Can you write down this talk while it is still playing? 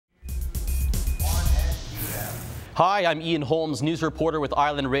Hi, I'm Ian Holmes, news reporter with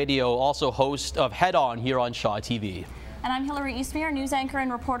Island Radio, also host of Head On here on Shaw TV. And I'm Hilary Eastmure, news anchor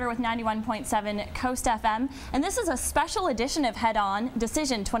and reporter with 91.7 Coast FM. And this is a special edition of Head On,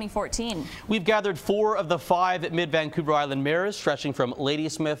 Decision 2014. We've gathered 4 of the 5 mid-Vancouver Island mayors, stretching from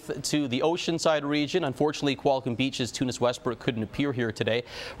Ladysmith to the Oceanside region. Unfortunately, Qualicum Beach's Teunis Westbroek couldn't appear here today.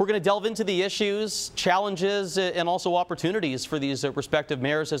 We're going to delve into the issues, challenges, and also opportunities for these respective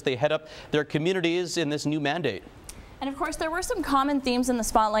mayors as they head up their communities in this new mandate. And of course, there were some common themes in the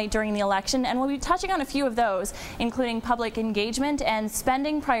spotlight during the election, and we'll be touching on a few of those, including public engagement and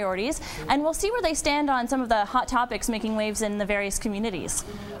spending priorities. And we'll see where they stand on some of the hot topics making waves in the various communities.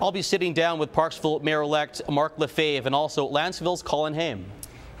 I'll be sitting down with Parksville Mayor-elect Marc Lefebvre and also Lantzville's Colin Haime.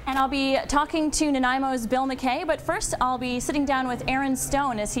 And I'll be talking to Nanaimo's Bill McKay, but first I'll be sitting down with Aaron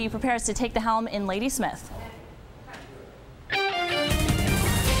Stone as he prepares to take the helm in Ladysmith.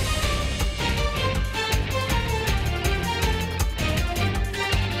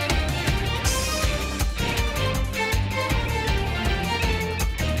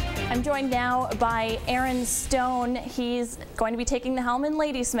 I'm joined now by Aaron Stone. He's going to be taking the helm in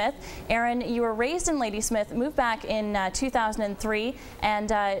Ladysmith. Aaron, you were raised in Ladysmith, moved back in 2003, and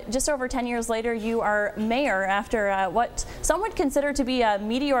just over 10 years later, you are mayor after what some would consider to be a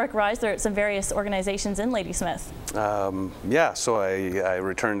meteoric rise. There are some various organizations in Ladysmith. Yeah, so I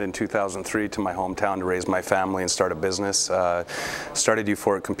returned in 2003 to my hometown to raise my family and start a business. Started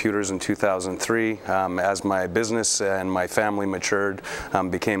Euphoric Computers in 2003. As my business and my family matured,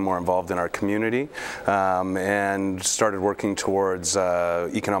 became more involved in our community, and started working towards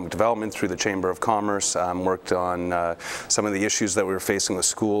economic development through the Chamber of Commerce. Worked on some of the issues that we were facing with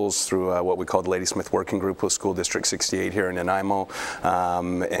schools through what we called Ladysmith Working Group with School District 68 here in Nanaimo,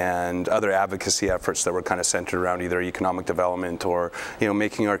 and other advocacy efforts that were kind of centered around either economic development or,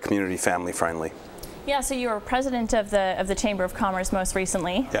 making our community family friendly. Yeah, so you were president of the Chamber of Commerce most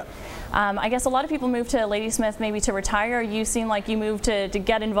recently. Yeah. I guess a lot of people move to Ladysmith maybe to retire. You seem like you moved to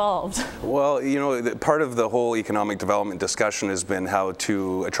get involved. Well, part of the whole economic development discussion has been how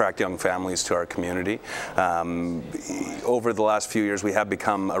to attract young families to our community. Over the last few years, we have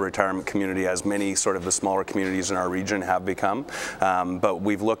become a retirement community, as many sort of the smaller communities in our region have become. But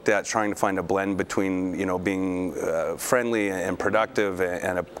we've looked at trying to find a blend between, being friendly and productive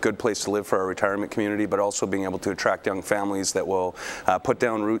and a good place to live for our retirement community, but also being able to attract young families that will put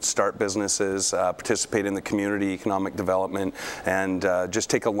down roots, start businesses, participate in the community economic development, and just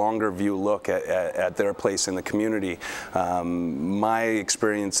take a longer view look at their place in the community. My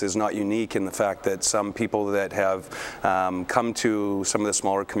experience is not unique in the fact that some people that have come to some of the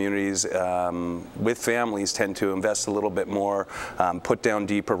smaller communities with families tend to invest a little bit more, put down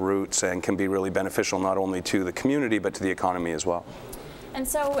deeper roots, and can be really beneficial not only to the community but to the economy as well. And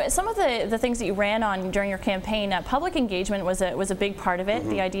so some of the things that you ran on during your campaign, public engagement was a big part of it,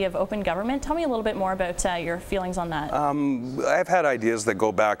 the idea of open government. Tell me a little bit more about your feelings on that. I've had ideas that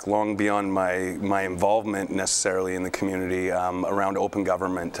go back long beyond my involvement necessarily in the community around open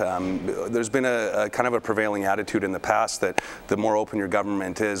government. There's been a kind of a prevailing attitude in the past that the more open your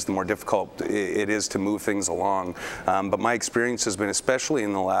government is, the more difficult it is to move things along. But my experience has been, especially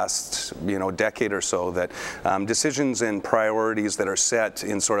in the last decade or so, that decisions and priorities that are set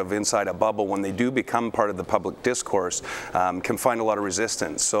in sort of inside a bubble, when they do become part of the public discourse, can find a lot of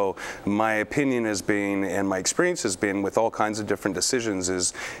resistance. So my opinion has been, and my experience has been with all kinds of different decisions,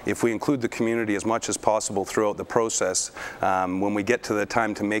 is if we include the community as much as possible throughout the process, when we get to the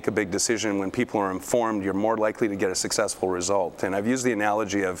time to make a big decision, when people are informed, you're more likely to get a successful result. And I've used the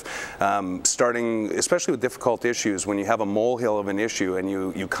analogy of starting, especially with difficult issues, when you have a molehill of an issue and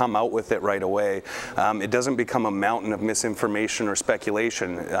you come out with it right away, it doesn't become a mountain of misinformation or speculation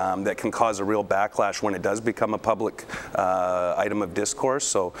that can cause a real backlash when it does become a public item of discourse.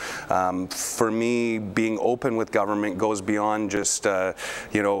 So for me, being open with government goes beyond just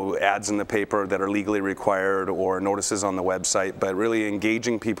ads in the paper that are legally required or notices on the website, but really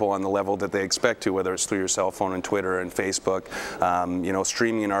engaging people on the level that they expect to, whether it's through your cell phone and Twitter and Facebook,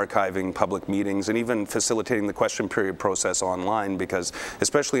 streaming and archiving public meetings, and even facilitating the question period process online, because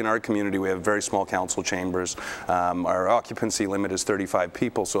especially in our community, we have very small council chambers. Our occupancy limit is 35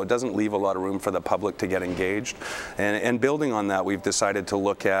 people, so it doesn't leave a lot of room for the public to get engaged. And building on that, we've decided to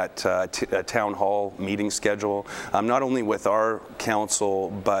look at a town hall meeting schedule, not only with our council,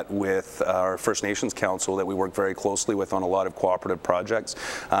 but with our First Nations Council that we work very closely with on a lot of cooperative projects,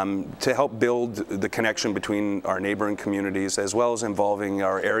 to help build the connection between our neighboring communities, as well as involving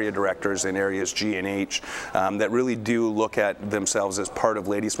our area directors in areas G and H that really do look at themselves as part of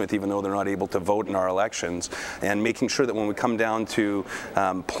Ladysmith, even though they're not able to vote in our elections, and making sure that when we come down to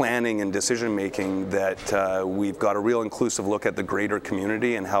to planning and decision making that we've got a real inclusive look at the greater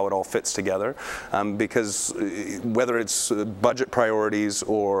community and how it all fits together, because whether it's budget priorities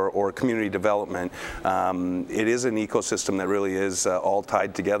or community development, it is an ecosystem that really is all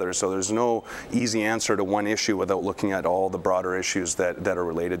tied together. So there's no easy answer to one issue without looking at all the broader issues that are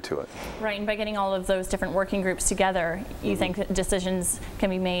related to it. Right, and by getting all of those different working groups together, you think that decisions can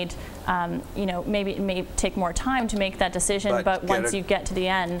be made, you know, maybe it may take more time to make that decision, but once you get to the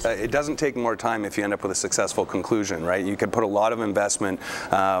end. It doesn't take more time if you end up with a successful conclusion, right? You can put a lot of investment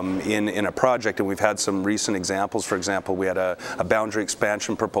in a project, and we've had some recent examples. For example, we had a boundary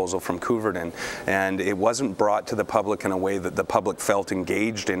expansion proposal from Couverton, and it wasn't brought to the public in a way that the public felt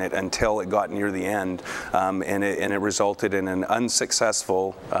engaged in it until it got near the end, and it resulted in an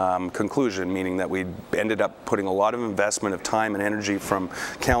unsuccessful conclusion, meaning that we ended up putting a lot of investment of time and energy from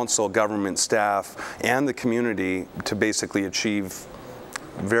council, government staff, and the community to basically achieve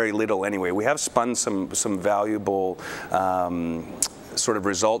very little anyway. We have spun some valuable sort of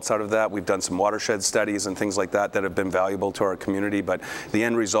results out of that. We've done some watershed studies and things like that that have been valuable to our community, but the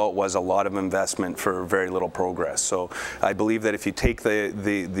end result was a lot of investment for very little progress. So I believe that if you take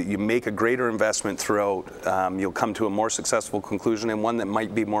you make a greater investment throughout, you'll come to a more successful conclusion, and one that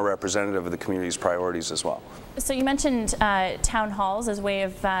might be more representative of the community's priorities as well. So you mentioned town halls as a way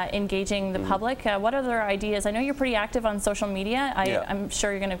of engaging the public. What other ideas? I know you're pretty active on social media. I'm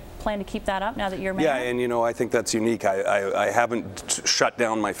sure you're going to plan to keep that up now that you're mayor. Yeah, and you know, I think that's unique. I haven't shut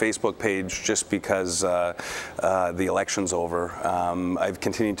down my Facebook page just because the election's over. I've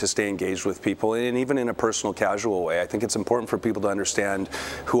continued to stay engaged with people, and even in a personal, casual way. I think it's important for people to understand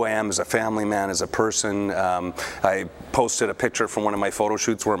who I am as a family man, as a person. I posted a picture from one of my photo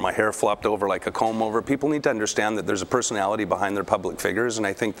shoots where my hair flopped over like a comb over. People need to understand that there's a personality behind their public figures, and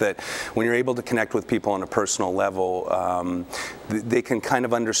I think that when you're able to connect with people on a personal level, they can kind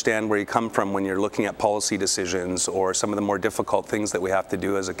of understand where you come from when you're looking at policy decisions or some of the more difficult things that we have to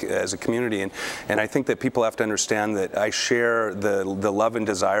do as a community. And I think that people have to understand that I share the love and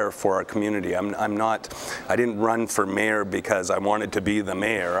desire for our community. I didn't run for mayor because I wanted to be the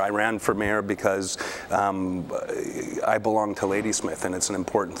mayor. I ran for mayor because I belong to Ladysmith, and it's an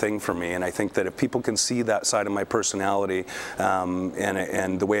important thing for me. And I think that if people can see that side of my personality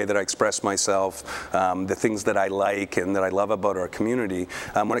and the way that I express myself, the things that I like and that I love about our community,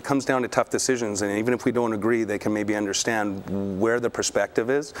 when it comes down to tough decisions, and even if we don't agree, they can maybe understand where the perspective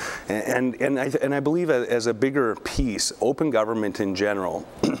is. And I believe as a bigger piece, open government in general,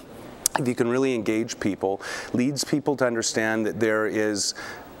 if you can really engage people, leads people to understand that there is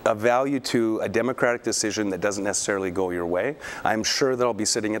a value to a democratic decision that doesn't necessarily go your way. I'm sure that I'll be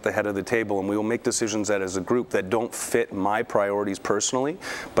sitting at the head of the table, and we will make decisions that as a group that don't fit my priorities personally,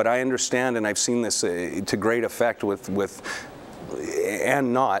 but I understand, and I've seen this to great effect with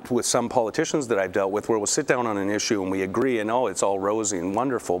and not with some politicians that I've dealt with, where we'll sit down on an issue and we agree and oh, it's all rosy and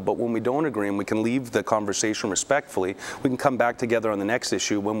wonderful, but when we don't agree and we can leave the conversation respectfully, we can come back together on the next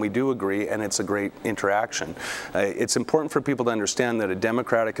issue when we do agree, and it's a great interaction. It's important for people to understand that a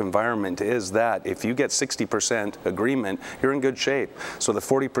democratic environment is that if you get 60% agreement, you're in good shape. So the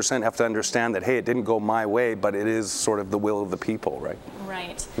 40% have to understand that, hey, it didn't go my way, but it is sort of the will of the people, right?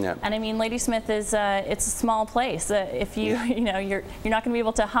 Right. Yeah. And I mean, Ladysmith is it's a small place. If you you're not going to be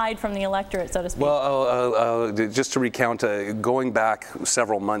able to hide from the electorate, so to speak. Well, just to recount, going back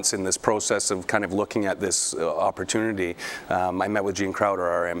several months in this process of kind of looking at this opportunity, I met with Jean Crowder,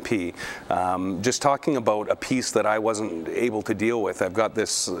 our MP, just talking about a piece that I wasn't able to deal with. I've got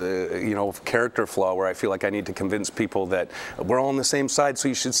this, character flaw where I feel like I need to convince people that we're all on the same side, so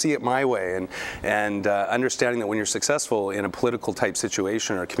you should see it my way. And understanding that when you're successful in a political type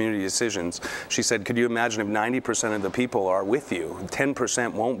situation or community decisions, she said, could you imagine if 90% of the people are with you?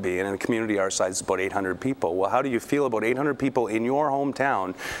 10% won't be, and in a community our size it's about 800 people. Well, how do you feel about 800 people in your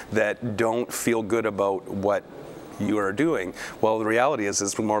hometown that don't feel good about what you are doing? Well, the reality is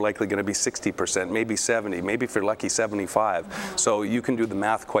it's more likely going to be 60%, maybe 70, maybe if you're lucky 75. So you can do the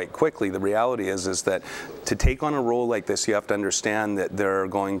math quite quickly. The reality is that to take on a role like this, you have to understand that there are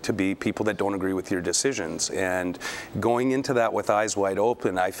going to be people that don't agree with your decisions. And going into that with eyes wide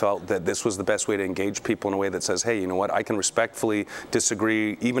open, I felt that this was the best way to engage people in a way that says, hey, you know what, I can respectfully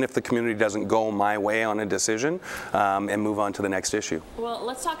disagree, even if the community doesn't go my way on a decision, and move on to the next issue. Well,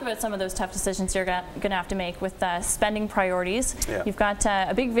 let's talk about some of those tough decisions you're going to have to make with spending priorities. Yeah. You've got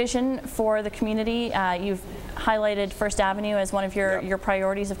a big vision for the community. You've highlighted First Avenue as one of your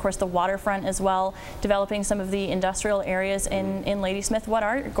priorities, of course the waterfront as well, developing some of the industrial areas in Ladysmith. What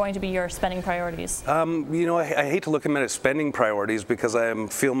are going to be your spending priorities? You know, I hate to look at them as spending priorities because I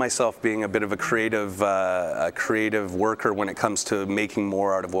feel myself being a bit of a creative worker when it comes to making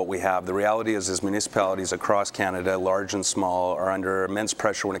more out of what we have. The reality is municipalities across Canada, large and small, are under immense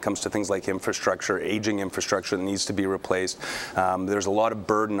pressure when it comes to things like infrastructure, aging infrastructure that needs to be replaced. There's a lot of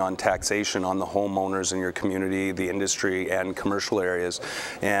burden on taxation on the homeowners in your community, the industry, and commercial areas.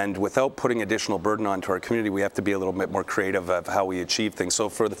 And without putting additional burden onto our community, we have to be a little bit more creative of how we achieve things. So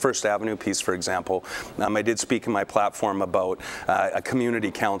for the First Avenue piece, for example, I did speak in my platform about a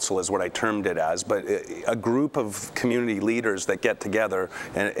community council is what I termed it as, but a group of community leaders that get together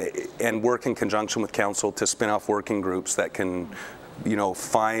and work in conjunction with council to spin off working groups that can, you know,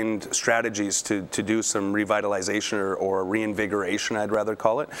 find strategies to do some revitalization or reinvigoration, I'd rather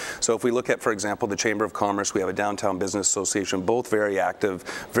call it. So if we look at, for example, the Chamber of Commerce, we have a Downtown Business Association, both very active,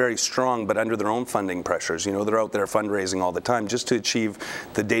 very strong, but under their own funding pressures. You know, they're out there fundraising all the time just to achieve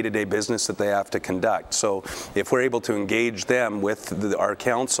the day-to-day business that they have to conduct. So if we're able to engage them with our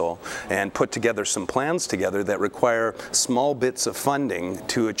council and put together some plans together that require small bits of funding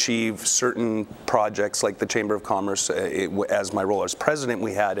to achieve certain projects like the Chamber of Commerce, as my role as president,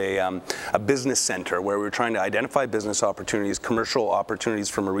 we had a business center where we were trying to identify business opportunities, commercial opportunities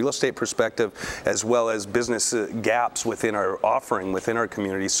from a real estate perspective, as well as business gaps within our offering, within our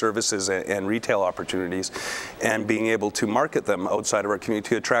community, services and retail opportunities, and being able to market them outside of our community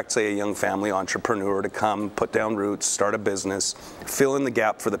to attract, say, a young family entrepreneur to come, put down roots, start a business, fill in the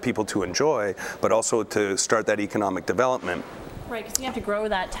gap for the people to enjoy, but also to start that economic development. Right, because you have to grow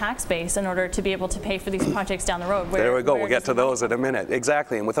that tax base in order to be able to pay for these projects down the road. There we go. We'll get to those in a minute.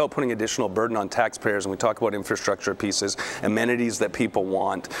 Exactly. And without putting additional burden on taxpayers, and we talk about infrastructure pieces, amenities that people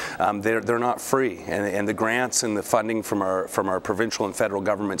want, they're not free. And the grants and the funding from our provincial and federal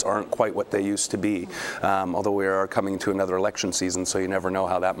governments aren't quite what they used to be. Although we are coming to another election season, so you never know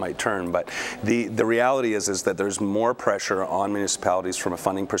how that might turn. But the reality is that there's more pressure on municipalities from a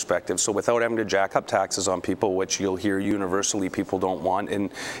funding perspective. So without having to jack up taxes on people, which you'll hear universally people don't want, and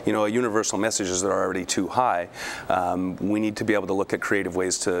you know, a universal message is they're already too high. We need to be able to look at creative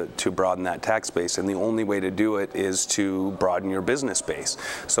ways to broaden that tax base, and the only way to do it is to broaden your business base.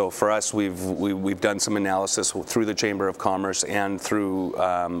 So for us, we've done some analysis through the Chamber of Commerce and through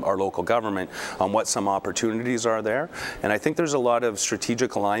our local government on what some opportunities are there, and I think there's a lot of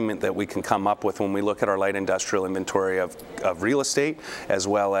strategic alignment that we can come up with when we look at our light industrial inventory of real estate, as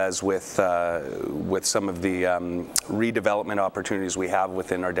well as with some of the redevelopment opportunities we have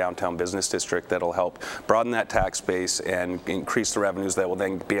within our downtown business district that'll help broaden that tax base and increase the revenues that will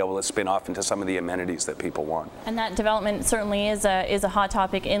then be able to spin off into some of the amenities that people want. And that development certainly is a hot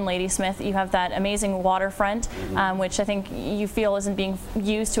topic in Ladysmith. You have that amazing waterfront, which I think you feel isn't being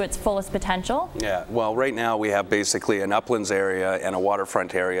used to its fullest potential. Yeah, well, right now we have basically an uplands area and a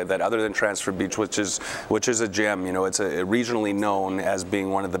waterfront area that, other than Transfer Beach, which is a gem, you know, it's regionally known as being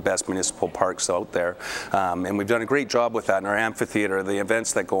one of the best municipal parks out there, and we've done a great job with that. And our amphitheater, the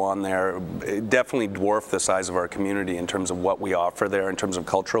events that go on there, definitely dwarf the size of our community in terms of what we offer there in terms of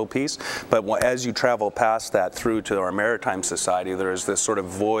cultural piece. But as you travel past that through to our Maritime Society, there is this sort of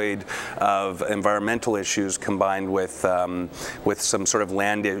void of environmental issues combined with some sort of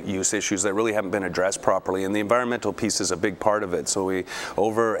land use issues that really haven't been addressed properly. And the environmental piece is a big part of it. So we,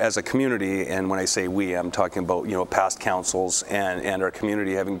 as a community, and when I say we, I'm talking about, you know, past councils and our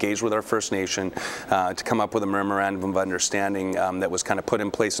community, have engaged with our First Nation to come up with a memorandum of understanding that was kind of put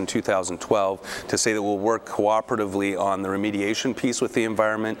in place in 2012 to say that we'll work cooperatively on the remediation piece with the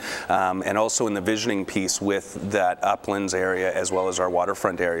environment, and also in the visioning piece with that uplands area as well as our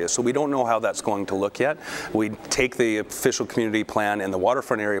waterfront area. So we don't know how that's going to look yet. We take the official community plan and the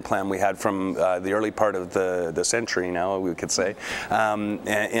waterfront area plan we had from the early part of the century now, we could say,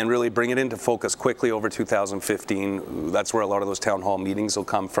 and really bring it into focus quickly over 2015. That's where a lot of those town hall meetings will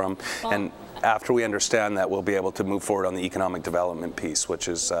come from. And after we understand that, we'll be able to move forward on the economic development piece, which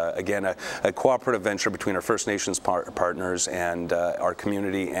is, again, a cooperative venture between our First Nations partners and our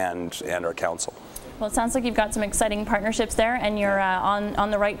community and our council. Well, it sounds like you've got some exciting partnerships there, and you're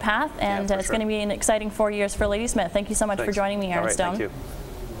on the right path, and it's going to be an exciting 4 years for Ladysmith. Thank you so much for joining me, Aaron Stone. Thank you.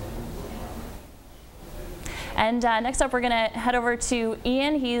 And next up, we're going to head over to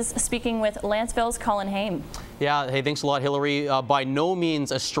Ian. He's speaking with Lantzville's Colin Haime. Yeah, hey, thanks a lot, Hilary. By no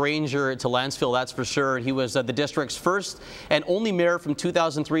means a stranger to Lantzville, that's for sure. He was the district's first and only mayor from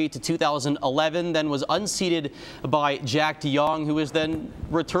 2003 to 2011, then was unseated by Jack de Jong, who has then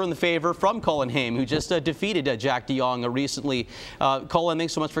returned the favor from Colin Haime, who just defeated Jack de Jong recently. Colin,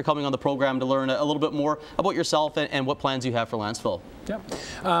 thanks so much for coming on the program to learn a little bit more about yourself and what plans you have for Lantzville.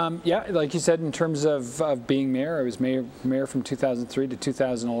 Yeah, like you said, in terms of being mayor, I was mayor from 2003 to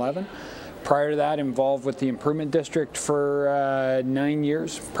 2011. Prior to that, involved with the improvement district for 9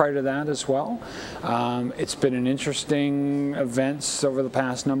 years prior to that as well. It's been an interesting events over the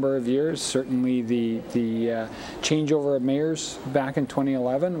past number of years. Certainly the changeover of mayors back in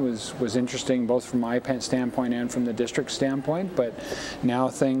 2011 was interesting, both from my standpoint and from the district standpoint. But now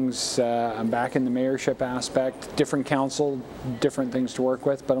things, I'm back in the mayorship aspect, different council, different things to work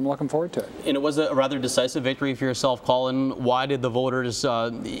with, but I'm looking forward to it. And it was a rather decisive victory for yourself, Colin. Why did the voters,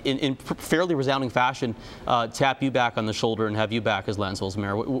 in fairly resounding fashion, tap you back on the shoulder and have you back as Lantzville's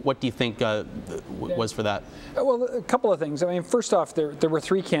mayor? What do you think was for that? Well, a couple of things. I mean, first off, there were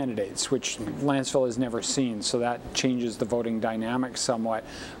 3 candidates, which Lantzville has never seen, so that changes the voting dynamic somewhat.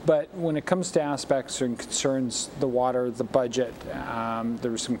 But when it comes to aspects and concerns, the water, the budget,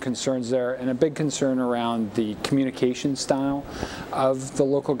 there were some concerns there, and a big concern around the communication style of the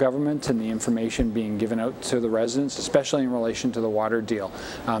local government and the information being given out to the residents, especially in relation to the water deal.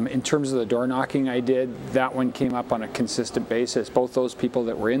 In terms of the door knocking I did, that one came up on a consistent basis, both those people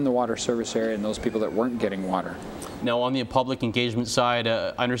that were in the water service area and those people that weren't getting water. Now, on the public engagement side,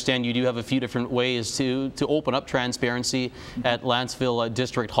 I understand you do have a few different ways to open up transparency at Lantzville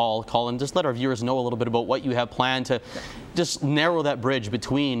District Hall. Colin, just let our viewers know a little bit about what you have planned to just narrow that bridge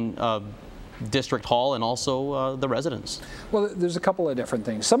between District Hall and also the residents. Well, there's a couple of different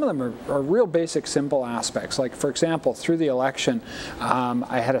things. Some of them are real basic, simple aspects. Like, for example, through the election,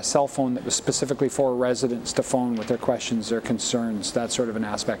 I had a cell phone that was specifically for residents to phone with their questions, their concerns, that sort of an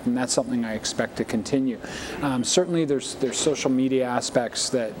aspect, and that's something I expect to continue. Certainly, there's social media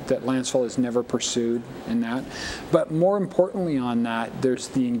aspects that Lantzville has never pursued in that, but more importantly on that, there's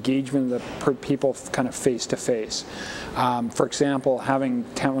the engagement of the people kind of face to face. For example, having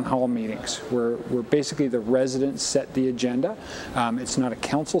town hall meetings where basically the residents set the agenda. It's not a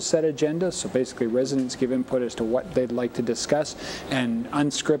council set agenda, so basically residents give input as to what they'd like to discuss, and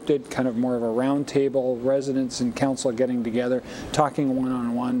unscripted, kind of more of a round table, residents and council getting together, talking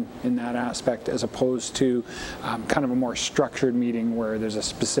one-on-one in that aspect, as opposed to kind of a more structured meeting where there's a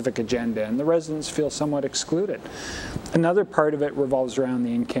specific agenda and the residents feel somewhat excluded. Another part of it revolves around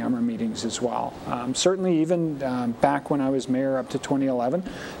the in-camera meetings as well. Certainly even back when I was mayor up to 2011,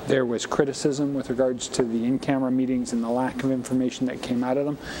 there was criticism with regards to the in-camera meetings and the lack of information that came out of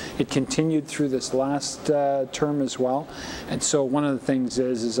them. It continued through this last term as well, and so one of the things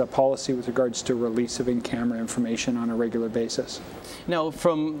is a policy with regards to release of in-camera information on a regular basis. Now,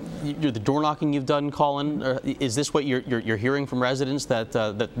 from the door knocking you've done, Colin, is this what you're hearing from residents, that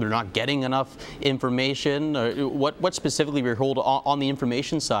they're not getting enough information? What specifically were you told on the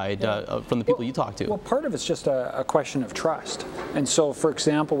information side from the people you talk to? Well, part of it's just a question of trust. And so, for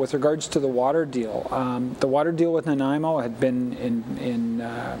example, with regards to the water deal with Nanaimo had been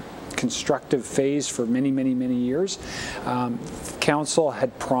in constructive phase for many years. Council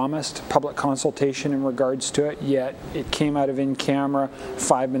had promised public consultation in regards to it, yet it came out of in camera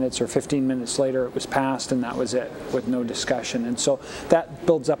 5 minutes or 15 minutes later it was passed, and that was it, with no discussion. And so that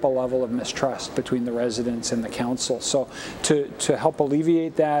builds up a level of mistrust between the residents and the council. So to help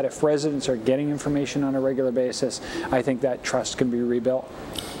alleviate that, if residents are getting information on a regular basis, I think that trust can be rebuilt.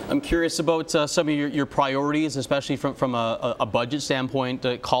 I'm curious about some of your priorities, especially from a budget standpoint.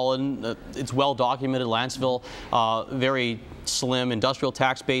 Colin, it's well documented, Lantzville, very slim industrial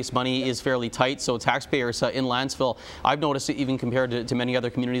tax base. Money is fairly tight, so taxpayers in Lantzville, I've noticed it even compared to many other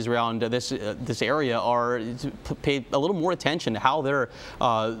communities around this area, are to pay a little more attention to how their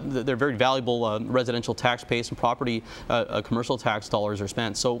very valuable residential tax base and property commercial tax dollars are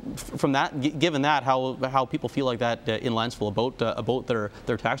spent. So from that, given that, how people feel like that in Lantzville about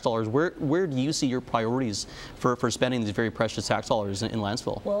their tax dollars, where do you see your priorities for spending these very precious tax dollars in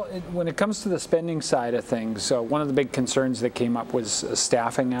Lantzville? Well, when it comes to the spending side of things, one of the big concerns that came up was a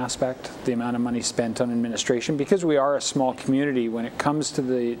staffing aspect, the amount of money spent on administration. Because we are a small community, when it comes to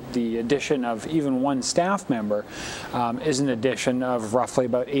the addition of even one staff member, is an addition of roughly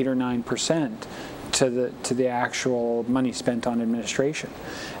about 8 or 9% to the actual money spent on administration.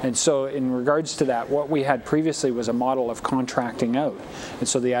 And so in regards to that, what we had previously was a model of contracting out. And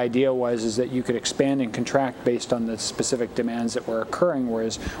so the idea was that you could expand and contract based on the specific demands that were occurring,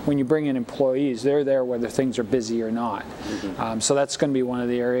 whereas when you bring in employees, they're there whether things are busy or not. So that's going to be one of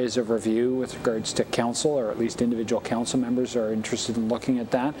the areas of review with regards to council, or at least individual council members are interested in looking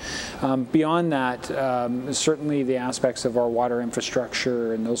at that. Beyond that, certainly the aspects of our water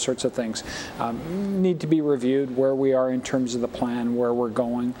infrastructure and those sorts of things need to be reviewed, where we are in terms of the plan, where we're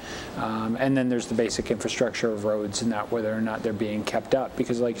going, and then there's the basic infrastructure of roads and that, whether or not they're being kept up,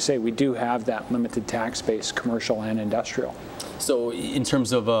 because like you say, we do have that limited tax base, commercial and industrial. So in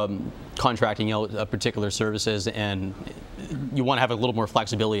terms of contracting out particular services, and you want to have a little more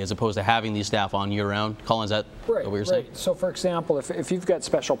flexibility as opposed to having these staff on year-round. Colin, is that what you're saying? Right. So for example, if you've got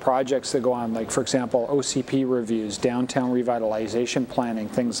special projects that go on, like for example, OCP reviews, downtown revitalization planning,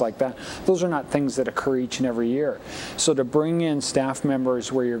 things like that, those are not things that occur each and every year. So to bring in staff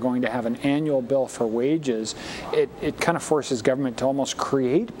members where you're going to have an annual bill for wages, it kind of forces government to almost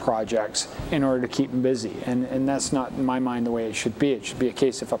create projects in order to keep them busy. And that's not, in my mind, the way it should be. It should be a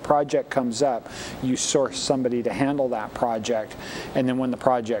case, if a project comes up, you source somebody to handle that project, and then when the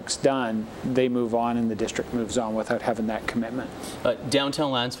project's done, they move on and the district moves on without having that commitment.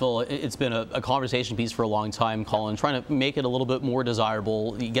 Downtown Lantzville, it's been a conversation piece for a long time, Colin, trying to make it a little bit more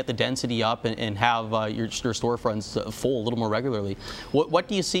desirable, you get the density up and have your storefronts full a little more regularly. What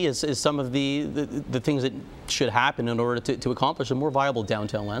do you see as some of the things that should happen in order to accomplish a more viable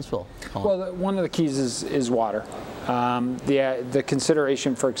downtown Lantzville, Colin? Well, one of the keys is water. The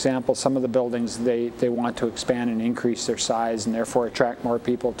consideration, for example, some of the buildings, they want to expand and increase their size and therefore attract more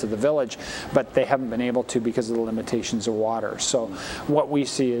people to the village, but they haven't been able to because of the limitations of water. So what we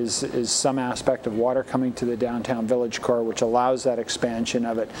see is some aspect of water coming to the downtown village core, which allows that expansion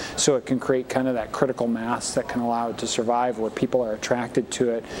of it, so it can create kind of that critical mass that can allow it to survive, where people are attracted to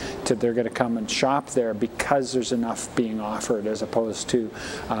it, they're going to come and shop there because there's enough being offered, as opposed to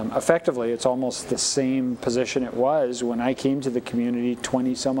effectively it's almost the same position it was when I came to the community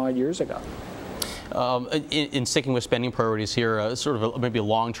 20 some odd years ago. In sticking with spending priorities here, sort of maybe a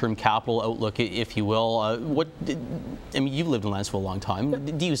long-term capital outlook, if you will. I mean, you've lived in Lantzville a long time.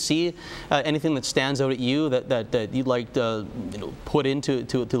 Yep. Do you see anything that stands out at you that you'd like to put into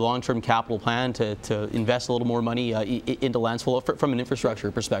the long-term capital plan to invest a little more money into Lantzville from an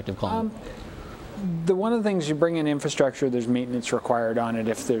infrastructure perspective, Colin? One of the things, you bring in infrastructure, there's maintenance required on it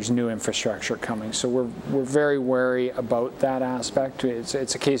if there's new infrastructure coming. So we're very wary about that aspect. It's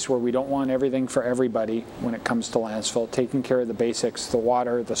a case where we don't want everything for everybody when it comes to Lantzville. Taking care of the basics, the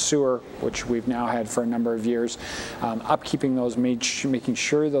water, the sewer, which we've now had for a number of years, upkeeping those, making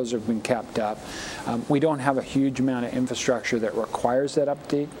sure those have been kept up. We don't have a huge amount of infrastructure that requires that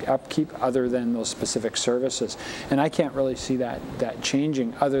upkeep other than those specific services. And I can't really see that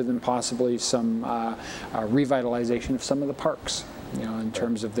changing, other than possibly some revitalization of some of the parks, in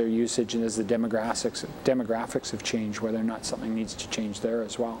terms of their usage, and as the demographics have changed, whether or not something needs to change there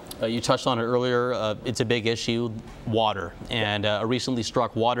as well. You touched on it earlier. It's a big issue, water, and a recently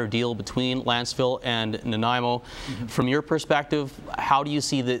struck water deal between Lantzville and Nanaimo. Mm-hmm. From your perspective, how do you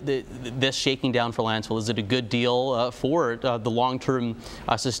see this shaking down for Lantzville? Is it a good deal for the long-term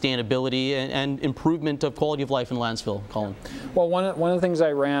sustainability and improvement of quality of life in Lantzville, Colin? Well, one of the things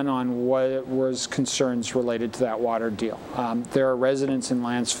I ran on was concerns related to that water deal. There are residents in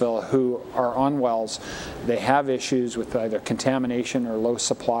Lantzville who are on wells. They have issues with either contamination or low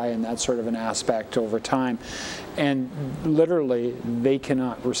supply and that sort of an aspect over time, and literally they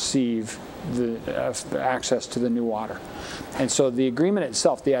cannot receive the access to the new water. And so the agreement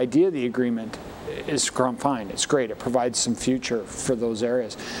itself, the idea of the agreement is fine. It's great. It provides some future for those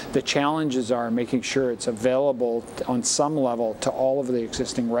areas. The challenges are making sure it's available on some level to all of the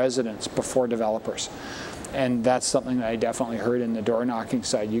existing residents before developers. And that's something that I definitely heard in the door knocking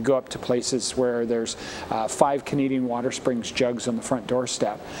side. You go up to places where there's 5 Canadian Water Springs jugs on the front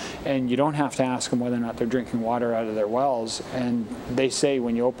doorstep, and you don't have to ask them whether or not they're drinking water out of their wells. And they say,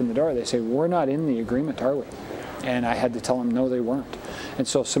 when you open the door, they say, "We're not in the agreement, are we?" And I had to tell them, no, they weren't. And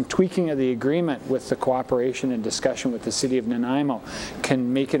so some tweaking of the agreement with the cooperation and discussion with the City of Nanaimo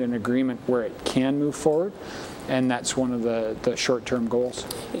can make it an agreement where it can move forward. And that's one of the short-term goals.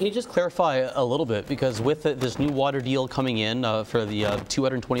 Can you just clarify a little bit, because with this new water deal coming in for the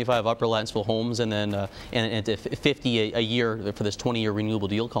 225 Upper Lantzville homes, and then and 50 a year for this 20-year renewable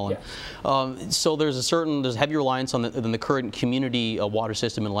deal, Colin. Yeah. So there's heavy reliance on the current community water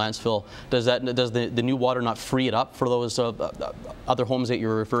system in Lantzville. Does the new water not free it up for those other homes that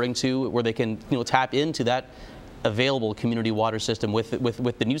you're referring to, where they can tap into that available community water system with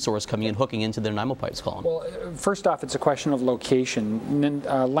the new source coming in, hooking into the Nanaimo pipes, Colin? Well, first off, it's a question of location.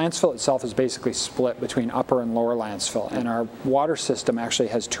 Lantzville itself is basically split between upper and lower Lantzville, and our water system actually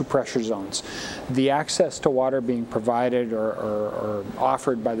has 2 pressure zones. The access to water being provided or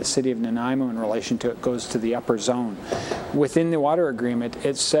offered by the city of Nanaimo in relation to it goes to the upper zone. Within the water agreement,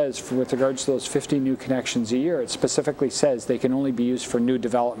 it says, with regards to those 50 new connections a year, it specifically says they can only be used for new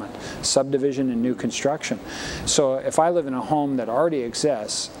development, subdivision and new construction. So if I live in a home that already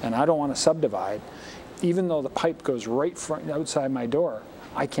exists and I don't want to subdivide, even though the pipe goes right outside my door,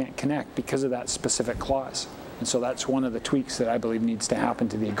 I can't connect because of that specific clause. And so that's one of the tweaks that I believe needs to happen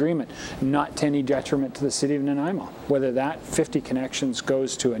to the agreement, not to any detriment to the city of Nanaimo. Whether that 50 connections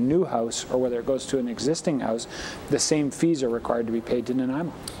goes to a new house or whether it goes to an existing house, the same fees are required to be paid to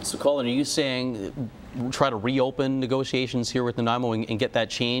Nanaimo. So Colin, are you saying try to reopen negotiations here with Nanaimo and get that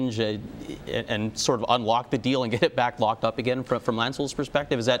change and sort of unlock the deal and get it back locked up again from Lantzville's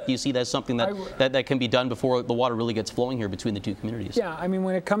perspective? Is that, do you see that as something that can be done before the water really gets flowing here between the 2 communities? Yeah, I mean,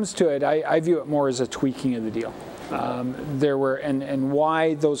 when it comes to it, I view it more as a tweaking of the deal. There were, and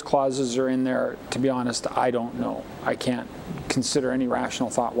why those clauses are in there, to be honest, I don't know. I can't consider any rational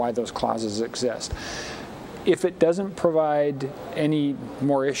thought why those clauses exist. If it doesn't provide any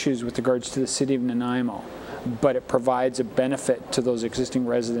more issues with regards to the city of Nanaimo, but it provides a benefit to those existing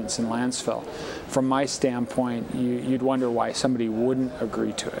residents in Lantzville, from my standpoint, you'd wonder why somebody wouldn't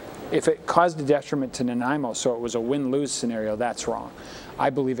agree to it. If it caused a detriment to Nanaimo, so it was a win-lose scenario, that's wrong.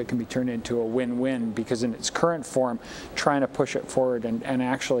 I believe it can be turned into a win-win, because in its current form, trying to push it forward and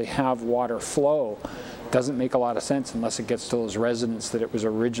actually have water flow doesn't make a lot of sense unless it gets to those residents that it was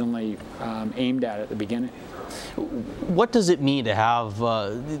originally aimed at the beginning. What does it mean to have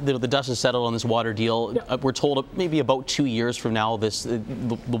the dust has settled on this water deal? Yeah. We're told maybe about 2 years from now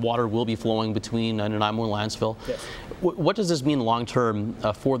the water will be flowing between Nanaimo and Lantzville. Yes. What does this mean long term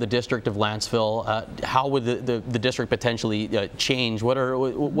for the district of Lantzville? How would the district potentially change? What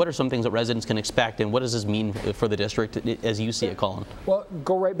are some things that residents can expect, and what does this mean for the district as you see it, Colin? Well,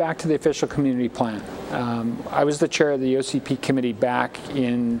 go right back to the official community plan. I was the chair of the OCP committee back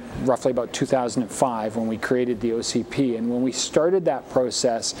in roughly about 2005 when we created the OCP, and when we started that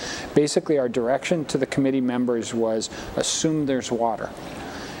process, basically our direction to the committee members was assume there's water.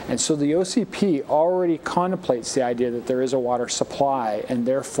 And so the OCP already contemplates the idea that there is a water supply, and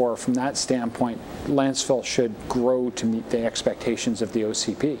therefore from that standpoint Lantzville should grow to meet the expectations of the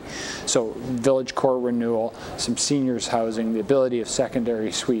OCP. So village core renewal, some seniors housing, the ability of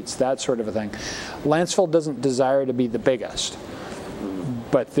secondary suites, that sort of a thing. Lantzville doesn't desire to be the biggest,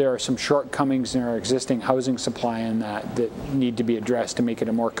 but there are some shortcomings in our existing housing supply in that need to be addressed to make it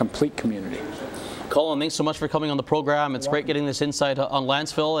a more complete community. Colin, thanks so much for coming on the program. It's great getting this insight on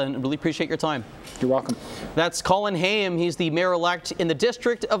Lantzville, and really appreciate your time. You're welcome. That's Colin Haime. He's the mayor-elect in the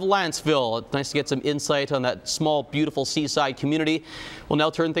district of Lantzville. Nice to get some insight on that small, beautiful seaside community. We'll now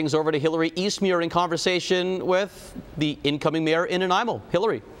turn things over to Hilary Eastmure in conversation with the incoming mayor in Nanaimo.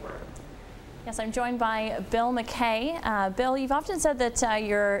 Hilary. Yes, I'm joined by Bill McKay. Bill, you've often said that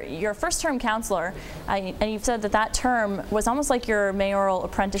you're a first-term councillor, and you've said that term was almost like your mayoral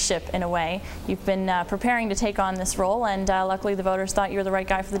apprenticeship in a way. You've been preparing to take on this role, and luckily the voters thought you were the right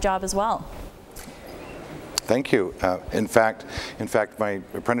guy for the job as well. Thank you. In fact, my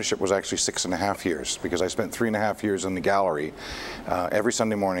apprenticeship was actually 6.5 years, because I spent 3.5 years in the gallery. Every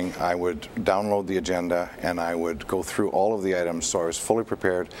Sunday morning I would download the agenda and I would go through all of the items, so I was fully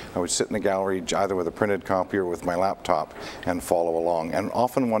prepared. I would sit in the gallery either with a printed copy or with my laptop and follow along, and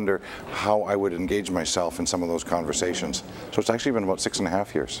often wonder how I would engage myself in some of those conversations. So it's actually been about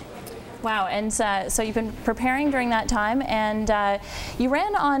 6.5 years. Wow, and so you've been preparing during that time, and you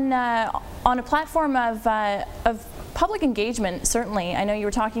ran on a platform of public engagement. Certainly, I know you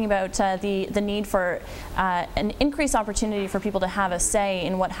were talking about the need for an increased opportunity for people to have a say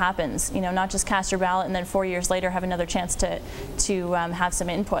in what happens. You know, not just cast your ballot and then 4 years later have another chance to have some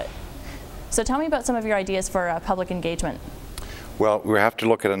input. So tell me about some of your ideas for public engagement. Well, we have to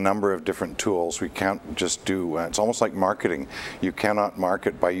look at a number of different tools. We can't just do, it's almost like marketing. You cannot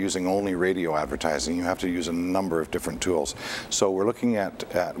market by using only radio advertising. You have to use a number of different tools. So we're looking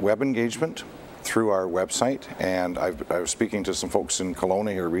at web engagement through our website, and I was speaking to some folks in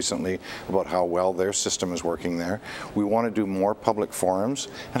Kelowna here recently about how well their system is working there. We want to do more public forums,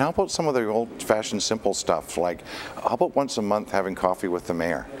 and how about some of the old-fashioned simple stuff, like how about once a month having coffee with the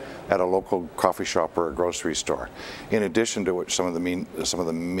mayor at a local coffee shop or a grocery store, in addition to which some of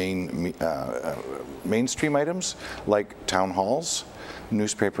the mainstream items like town halls,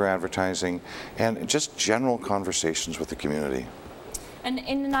 newspaper advertising, and just general conversations with the community. And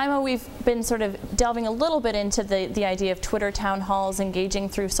in Nanaimo, we've been sort of delving a little bit into the idea of Twitter town halls, engaging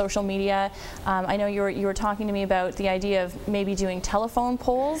through social media. I know you were talking to me about the idea of maybe doing telephone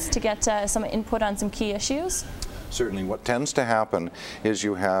polls to get some input on some key issues. Certainly. What tends to happen is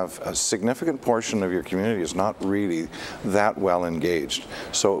you have a significant portion of your community is not really that well engaged.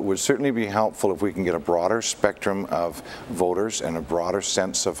 So it would certainly be helpful if we can get a broader spectrum of voters and a broader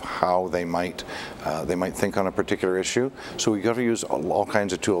sense of how they might think on a particular issue. So we've got to use all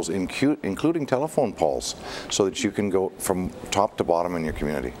kinds of tools, including telephone polls, so that you can go from top to bottom in your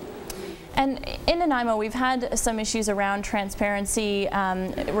community. And in Nanaimo, we've had some issues around transparency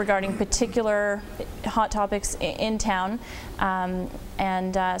regarding particular hot topics in town,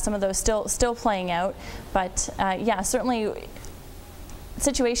 and some of those still playing out. But yeah, certainly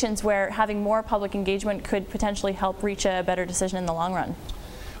situations where having more public engagement could potentially help reach a better decision in the long run.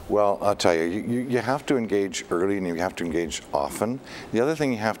 Well, I'll tell you, you have to engage early and you have to engage often. The other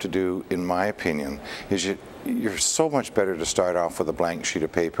thing you have to do, in my opinion, is you're so much better to start off with a blank sheet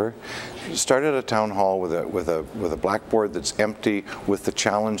of paper. Start at a town hall with a blackboard that's empty with the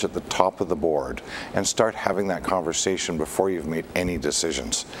challenge at the top of the board, and start having that conversation before you've made any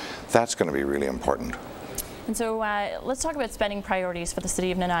decisions. That's going to be really important. And so let's talk about spending priorities for the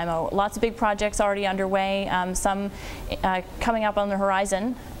city of Nanaimo. Lots of big projects already underway, some coming up on the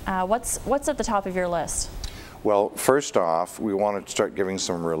horizon. What's at the top of your list? Well, first off, we want to start giving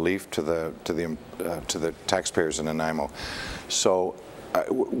some relief to the taxpayers in Nanaimo. So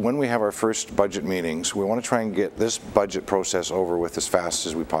when we have our first budget meetings, we want to try and get this budget process over with as fast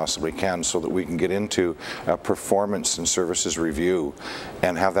as we possibly can, so that we can get into a performance and services review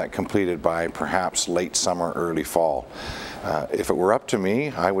and have that completed by perhaps late summer, early fall. If it were up to me,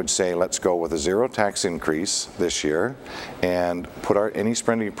 I would say let's go with a zero tax increase this year and put any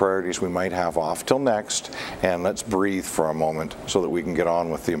spending priorities we might have off till next, and let's breathe for a moment so that we can get on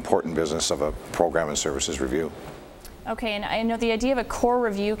with the important business of a program and services review. Okay, and I know the idea of a core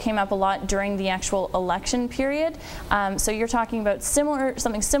review came up a lot during the actual election period. So you're talking about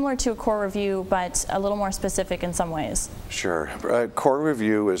something similar to a core review, but a little more specific in some ways. Sure. Core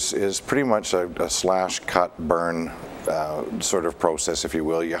review is pretty much a slash, cut, burn sort of process, if you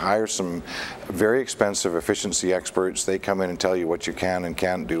will. You hire some very expensive efficiency experts. They come in and tell you what you can and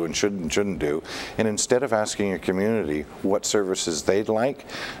can't do and should and shouldn't do. And instead of asking your community what services they'd like,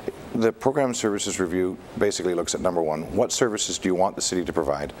 the program services review basically looks at, number one, what services do you want the city to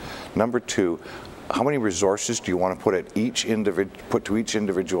provide? Number two, how many resources do you want to put to each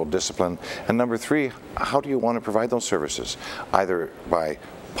individual discipline? And number three, how do you want to provide those services? Either by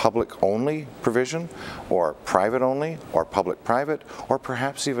public-only provision, or private-only, or public-private, or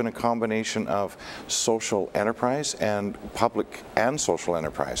perhaps even a combination of social enterprise and public and social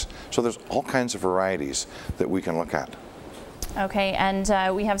enterprise. So there's all kinds of varieties that we can look at. Okay,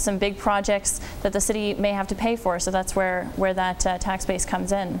 and we have some big projects that the city may have to pay for, so that's where that tax base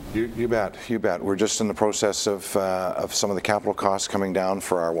comes in. You bet, you bet. We're just in the process of some of the capital costs coming down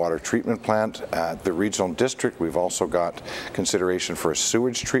for our water treatment plant. At the regional district, we've also got consideration for a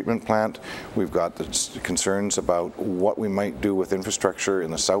sewage treatment plant. We've got the concerns about what we might do with infrastructure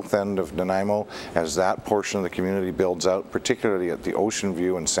in the south end of Nanaimo as that portion of the community builds out, particularly at the Ocean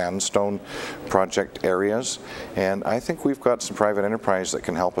View and Sandstone project areas. And I think we've got some private enterprise that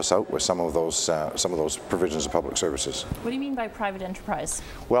can help us out with some of those provisions of public services. What do you mean by private enterprise?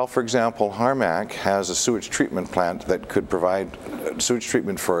 Well, for example, Harmac has a sewage treatment plant that could provide sewage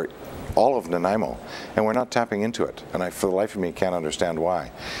treatment for all of Nanaimo, and we're not tapping into it, and for the life of me can't understand why.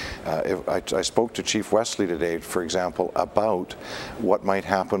 I spoke to Chief Wesley today, for example, about what might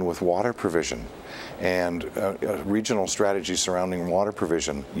happen with water provision and regional strategy surrounding water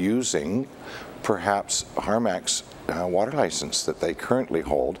provision using perhaps Harmac's water license that they currently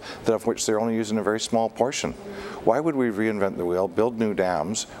hold, of which they're only using a very small portion. Why would we reinvent the wheel, build new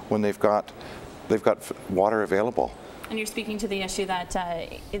dams, when they've got water available? And you're speaking to the issue that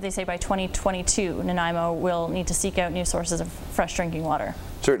they say by 2022, Nanaimo will need to seek out new sources of fresh drinking water.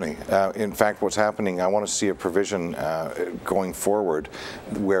 Certainly. In fact, what's happening, I want to see a provision going forward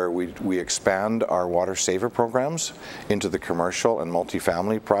where we expand our water saver programs into the commercial and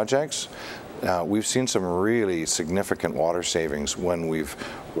multifamily projects. We've seen some really significant water savings when we've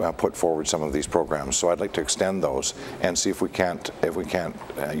put forward some of these programs. So I'd like to extend those and see if we can't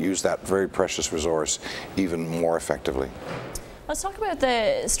use that very precious resource even more effectively. Let's talk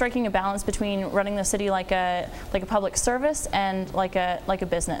about striking a balance between running the city like a public service and like a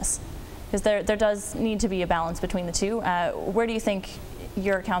business, because there does need to be a balance between the two. Where do you think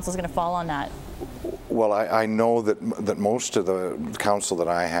your council is going to fall on that? Well, I know that most of the council that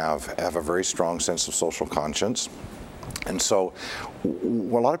I have a very strong sense of social conscience. And so a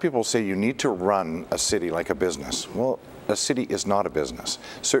lot of people say you need to run a city like a business. Well, a city is not a business.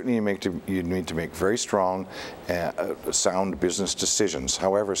 Certainly you need to make very strong, sound business decisions.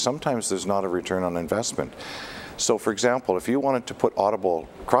 However, sometimes there's not a return on investment. So for example, if you wanted to put audible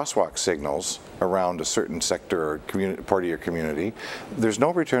crosswalk signals around a certain sector or part of your community, there's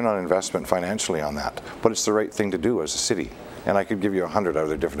no return on investment financially on that, but it's the right thing to do as a city. And I could give you 100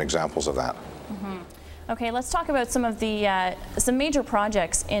 other different examples of that. Okay, let's talk about some of the some major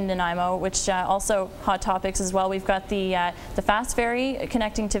projects in Nanaimo, which also hot topics as well. We've got the fast ferry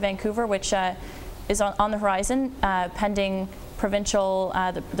connecting to Vancouver, which is on the horizon, pending provincial,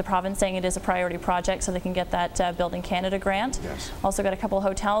 the province saying it is a priority project so they can get that Building Canada grant. Yes. Also got a couple of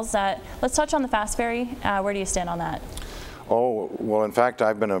hotels. Let's touch on the fast ferry. Where do you stand on that? Oh, well, in fact,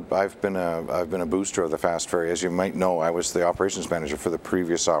 I've been a booster of the fast ferry. As you might know, I was the operations manager for the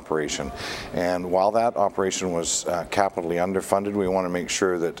previous operation. And while that operation was capitally underfunded, we want to make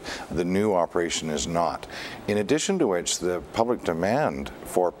sure that the new operation is not. In addition to which, the public demand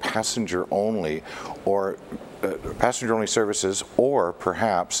for passenger-only or passenger-only services, or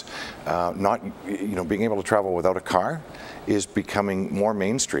perhaps not, being able to travel without a car, is becoming more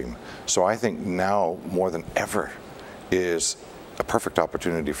mainstream. So I think now more than ever is a perfect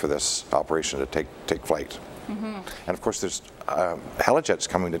opportunity for this operation to take flight. And of course there's helijets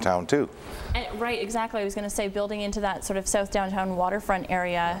coming to town too. Right, exactly. I was going to say building into that sort of south downtown waterfront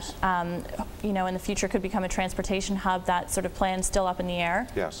area, in the future could become a transportation hub. That sort of plan still up in the air.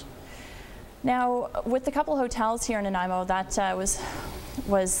 Yes. Now, with the couple hotels here in Nanaimo, that was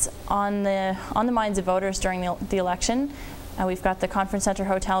on the minds of voters during the election. We've got the Conference Centre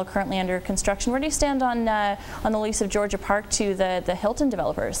Hotel currently under construction. Where do you stand on the lease of Georgia Park to the Hilton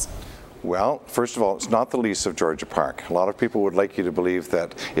developers? Well, first of all, it's not the lease of Georgia Park. A lot of people would like you to believe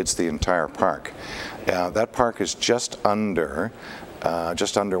that it's the entire park. That park is just under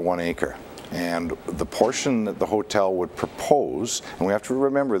 1 acre. And the portion that the hotel would propose, and we have to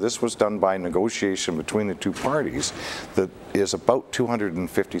remember this was done by negotiation between the two parties, that is about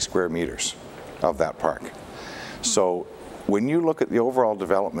 250 square meters of that park. So when you look at the overall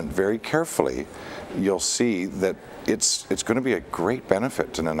development very carefully, you'll see that it's going to be a great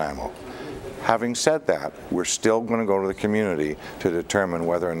benefit to Nanaimo. Having said that, we're still going to go to the community to determine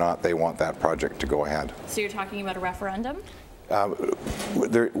whether or not they want that project to go ahead. So you're talking about a referendum?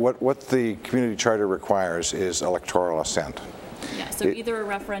 What the community charter requires is electoral assent. Yeah, so either a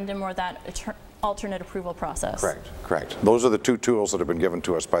referendum or that alternate approval process. Correct, correct. Those are the two tools that have been given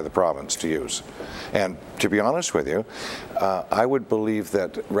to us by the province to use. And to be honest with you, I would believe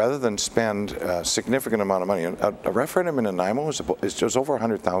that rather than spend a significant amount of money, a referendum in Nanaimo is just over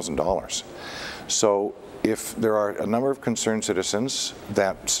 $100,000. So if there are a number of concerned citizens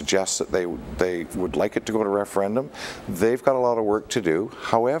that suggest that they would like it to go to referendum, they've got a lot of work to do.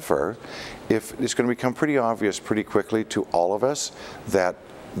 However, if it's going to become pretty obvious pretty quickly to all of us that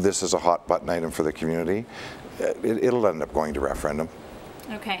this is a hot button item for the community, it'll end up going to referendum.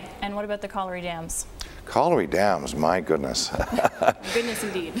 Okay, and what about the Colliery Dams? Colliery Dams, my goodness. Goodness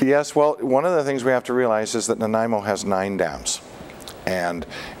indeed. Yes, well, one of the things we have to realize is that Nanaimo has 9 dams. And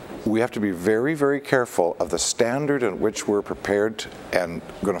we have to be very, very careful of the standard in which we're prepared and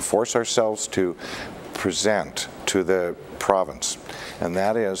going to force ourselves to present to the province. And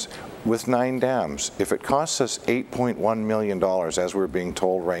that is, with 9 dams, if it costs us $8.1 million, as we're being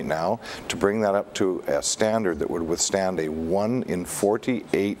told right now, to bring that up to a standard that would withstand a 1 in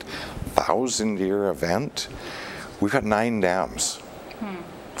 48,000 year event, we've got 9 dams.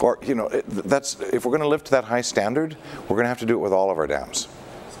 Or, that's, if we're going to live to that high standard, we're going to have to do it with all of our dams.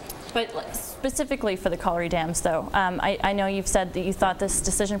 But specifically for the Colliery Dams, though, I know you've said that you thought this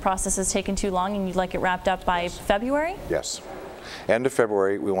decision process has taken too long and you'd like it wrapped up by February? Yes. End of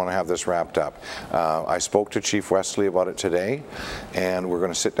February, we want to have this wrapped up. I spoke to Chief Wesley about it today, and we're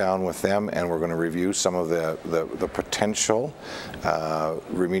going to sit down with them and we're going to review some of the potential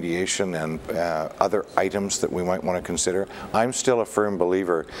remediation and other items that we might want to consider. I'm still a firm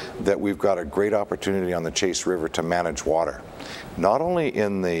believer that we've got a great opportunity on the Chase River to manage water, not only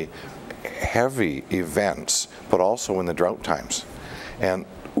in the heavy events, but also in the drought times. And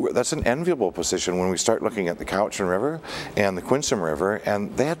that's an enviable position when we start looking at the Cowichan River and the Quinsam River,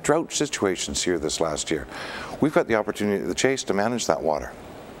 and they had drought situations here this last year. We've got the opportunity at the Chase to manage that water.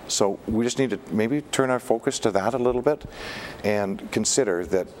 So we just need to maybe turn our focus to that a little bit and consider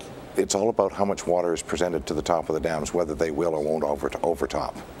that it's all about how much water is presented to the top of the dams, whether they will or won't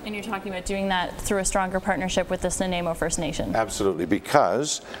overtop. And you're talking about doing that through a stronger partnership with the Nanaimo First Nation? Absolutely,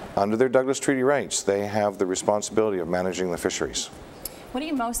 because under their Douglas Treaty rights, they have the responsibility of managing the fisheries. What are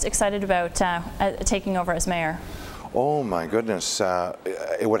you most excited about taking over as mayor? Oh my goodness,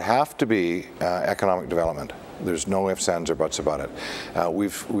 it would have to be economic development. There's no ifs, ands, or buts about it.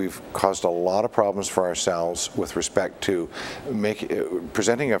 We've caused a lot of problems for ourselves with respect to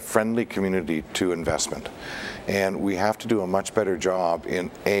presenting a friendly community to investment. And we have to do a much better job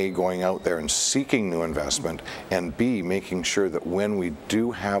in A, going out there and seeking new investment, and B, making sure that when we do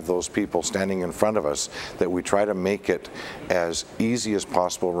have those people standing in front of us, that we try to make it as easy as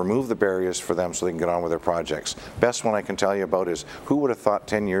possible, remove the barriers for them so they can get on with their projects. Best one I can tell you about is, who would have thought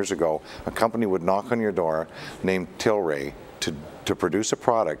 10 years ago a company would knock on your door named Tilray to produce a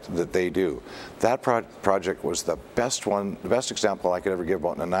product that they do. That project was the best one, the best example I could ever give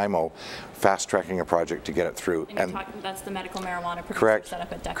about Nanaimo, fast-tracking a project to get it through. And that's the medical marijuana producer correct, set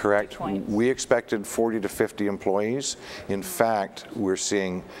up at Deck correct. Point. We expected 40 to 50 employees. In fact, we're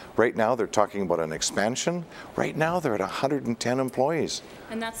seeing, right now they're talking about an expansion. Right now they're at 110 employees.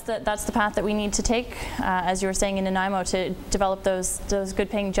 And that's the path that we need to take, as you were saying, in Nanaimo, to develop those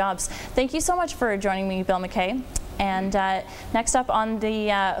good-paying jobs. Thank you so much for joining me, Bill McKay. And next up on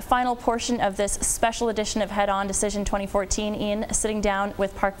the final portion of this special edition of Head On Decision 2014, Ian sitting down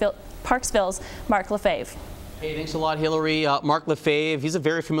with Parksville's Marc Lefebvre. Hey, thanks a lot, Hilary. Marc Lefebvre, he's a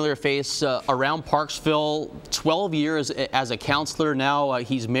very familiar face around Parksville. 12 years as a councillor now.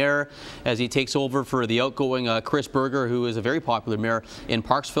 He's mayor as he takes over for the outgoing Chris Berger, who is a very popular mayor in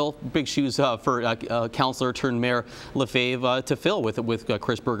Parksville. Big shoes for councillor turned mayor Lefebvre to fill with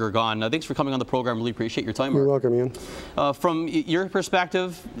Chris Berger gone. Thanks for coming on the program. Really appreciate your time, Marc. You're welcome, Ian. From your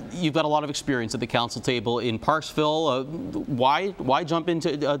perspective, you've got a lot of experience at the council table in Parksville. Why jump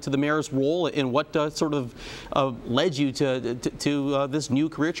into the mayor's role, and what sort of led you to this new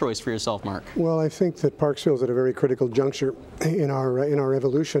career choice for yourself, Marc? Well, I think that Parksville is at a very critical juncture in our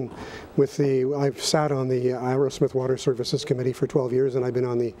evolution. I've sat on the Ladysmith Water Services Committee for 12 years, and I've been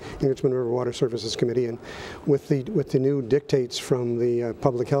on the Enrichment River Water Services Committee. And with the new dictates from the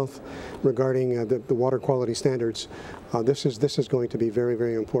public health regarding the water quality standards, this is going to be very,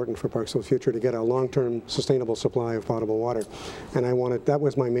 very important for Parksville's future, to get a long-term sustainable supply of potable water. And that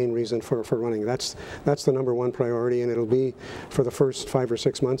was my main reason for running. That's the #1 priority, and it'll be for the first 5 or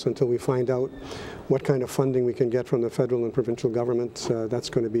 6 months until we find out what kind of funding we can get from the federal and provincial government.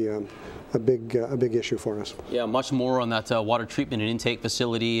 That's going to be a big issue for us. Yeah, much more on that water treatment and intake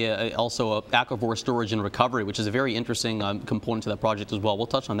facility, also aquifer storage and recovery, which is a very interesting component to that project as well. We'll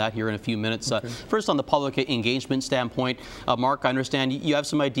touch on that here in a few minutes. Okay. First, on the public engagement standpoint, Marc, I understand you have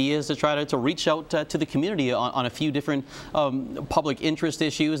some ideas to try to reach out to the community on a few different public interest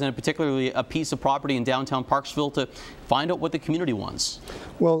issues, and particularly a piece of property in downtown Parksville, to find out what the community wants.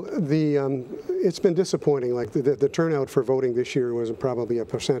 Well, it's been disappointing. Like the turnout for voting this year was probably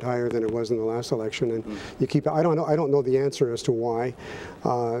 1% higher than it was in the last election, and I don't know the answer as to why.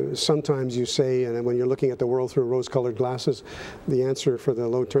 Sometimes you say, and when you're looking at the world through rose-colored glasses, the answer for the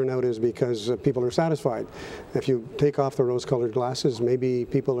low turnout is because people are satisfied. If you take off the rose-colored glasses, maybe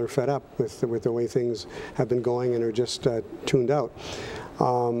people are fed up with the way things have been going and are just tuned out.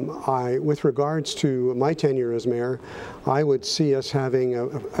 With regards to my tenure as mayor, I would see us having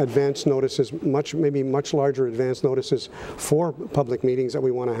advance notices, maybe much larger advance notices for public meetings that we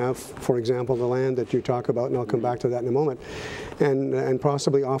want to have. For example, the land that you talk about, and I'll come back to that in a moment, and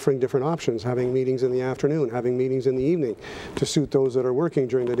possibly offering different options, having meetings in the afternoon, having meetings in the evening, to suit those that are working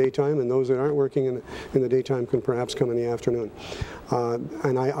during the daytime, and those that aren't working in the daytime can perhaps come in the afternoon.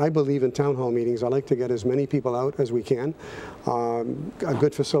 And I believe in town hall meetings. I like to get as many people out as we can. A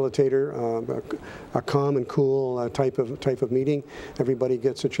good facilitator, a calm and cool type of meeting. Everybody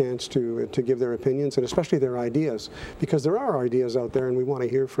gets a chance to give their opinions, and especially their ideas, because there are ideas out there, and we want to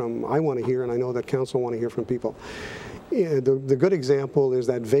hear from. I want to hear, and I know that council want to hear from people. The good example is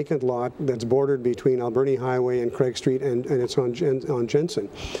that vacant lot that's bordered between Alberni Highway and Craig Street, and it's on Jensen.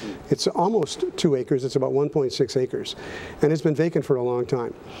 It's almost 2 acres. It's about 1.6 acres, and it's been vacant for a long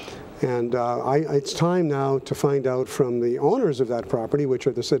time. And it's time now to find out from the owners of that property, which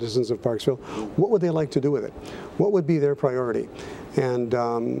are the citizens of Parksville, what would they like to do with it? What would be their priority? And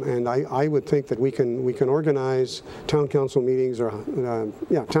I would think that we can organize town council meetings, or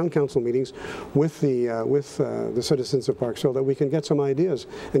town council meetings with the citizens of Parksville, that we can get some ideas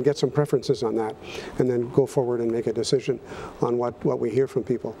and get some preferences on that, and then go forward and make a decision on what we hear from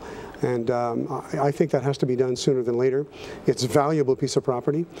people. And I think that has to be done sooner than later. It's a valuable piece of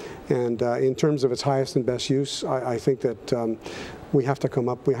property, and in terms of its highest and best use, I think that we have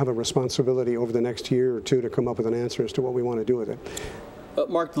a responsibility over the next year or two to come up with an answer as to what we want to do with it.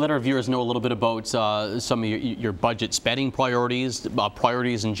 Marc, let our viewers know a little bit about some of your budget spending priorities,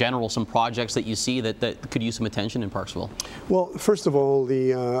 priorities in general, some projects that you see that could use some attention in Parksville. Well, first of all,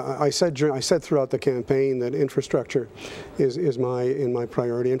 I said throughout the campaign that infrastructure is my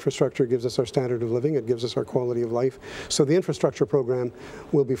priority. Infrastructure gives us our standard of living. It gives us our quality of life. So the infrastructure program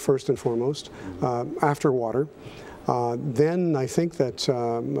will be first and foremost, after water. Then I think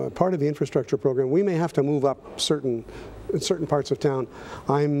that part of the infrastructure program, we may have to move up certain parts of town.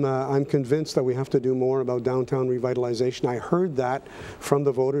 I'm convinced that we have to do more about downtown revitalization. I heard that from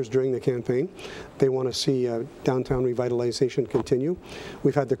the voters during the campaign. They want to see downtown revitalization continue.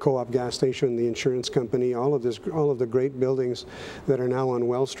 We've had the co-op gas station, the insurance company, all of the great buildings that are now on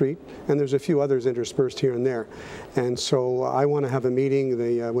Well Street, and there's a few others interspersed here and there. And so I want to have a meeting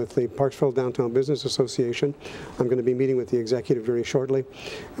with the Parksville Downtown Business Association. I'm going to be meeting with the executive very shortly,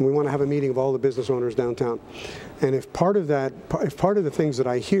 and we want to have a meeting of all the business owners downtown. And if part of the things that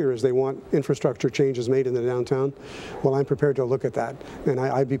I hear is they want infrastructure changes made in the downtown, well, I'm prepared to look at that, and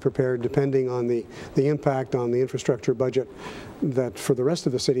I'd be prepared, depending on the impact on the infrastructure budget, that for the rest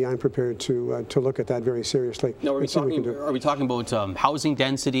of the city, I'm prepared to look at that very seriously. Now, are we talking about housing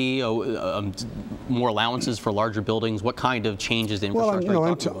density, more allowances for larger buildings? What kind of changes in infrastructure are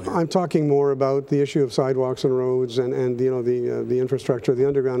you talking about here? I'm talking more about the issue of sidewalks and roads and the infrastructure, the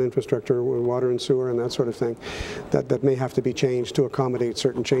underground infrastructure, water and sewer and that sort of thing, that may have to be changed to accommodate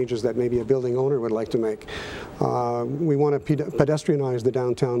certain changes that maybe a building owner would like to make. We want to pedestrianize the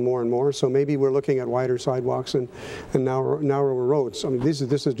downtown more and more, so maybe we're looking at wider sidewalks and narrower roads. I mean, this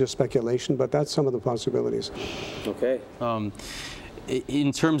is just speculation, but that's some of the possibilities. Okay.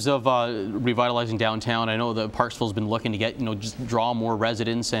 In terms of revitalizing downtown, I know that Parksville's been looking to get, just draw more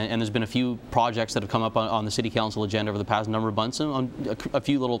residents, and there's been a few projects that have come up on the city council agenda over the past number of months, a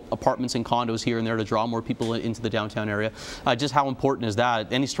few little apartments and condos here and there to draw more people into the downtown area. Just how important is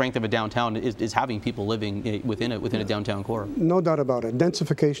that? Any strength of a downtown is having people living within a downtown core. No doubt about it.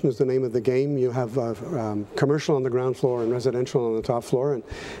 Densification is the name of the game. You have commercial on the ground floor and residential on the top floor,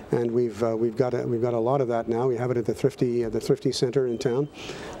 and we've got a lot of that now. We have it at the Thrifty Center in town,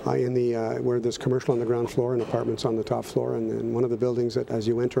 where there's commercial on the ground floor and apartments on the top floor, and in one of the buildings as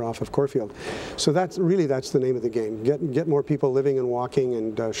you enter off of Corfield. So that's the name of the game. Get more people living and walking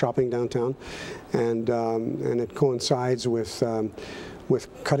and shopping downtown, and it coincides with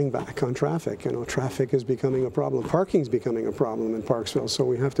cutting back on traffic. Traffic is becoming a problem. Parking's becoming a problem in Parksville, so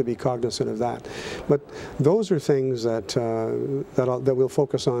we have to be cognizant of that. But those are things that we'll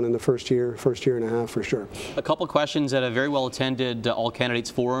focus on in the first year and a half for sure. A couple questions at a very well attended all candidates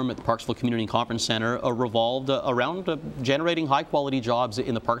forum at the Parksville Community Conference Center revolved around generating high quality jobs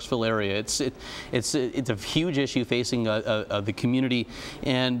in the Parksville area. It's a huge issue facing the community,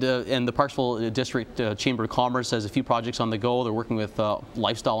 and the Parksville District Chamber of Commerce has a few projects on the go. They're working with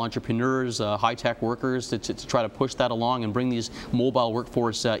lifestyle entrepreneurs, high-tech workers to try to push that along and bring these mobile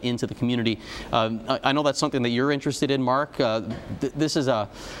workforce into the community. I know that's something that you're interested in, Marc. This is a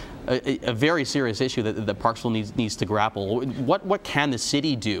very serious issue that Parksville needs to grapple. What can the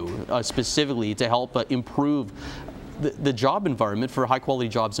city do specifically to help improve the job environment for high-quality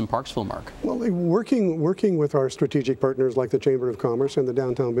jobs in Parksville, Marc? Well, working with our strategic partners like the Chamber of Commerce and the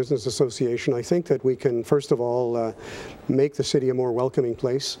Downtown Business Association, I think that we can, first of all, make the city a more welcoming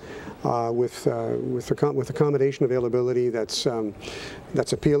place with accommodation availability that's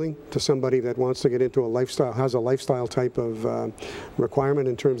appealing to somebody that wants to get into a lifestyle, has a lifestyle type of requirement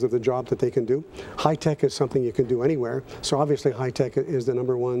in terms of the job that they can do. High tech is something you can do anywhere, so obviously high tech is the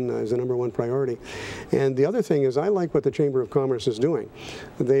number one priority. And the other thing is, I like what the Chamber of Commerce is doing.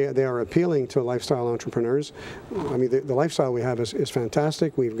 They are appealing to lifestyle entrepreneurs. I mean, the lifestyle we have is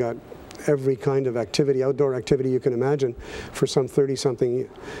fantastic. We've got every kind of activity, outdoor activity you can imagine for some 30-something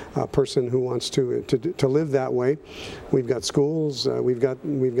person who wants to live that way. We've got schools, we've got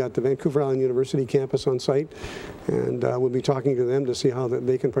the Vancouver Island University campus on site, and we'll be talking to them to see how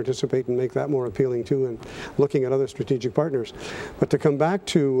they can participate and make that more appealing too, and looking at other strategic partners. But to come back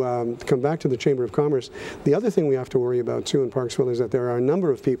to the Chamber of Commerce, the other thing we have to worry about too in Parksville is that there are a number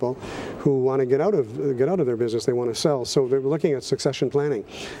of people who want to get out of their business. They want to sell, so they're looking at succession planning,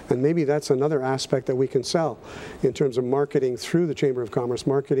 and maybe that's another aspect that we can sell in terms of marketing through the Chamber of Commerce,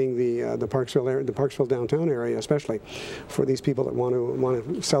 marketing the Parksville area, the Parksville downtown area, especially for these people that want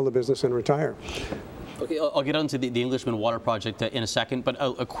to sell the business and retire. Okay, I'll get on to the Englishman Water Project in a second, but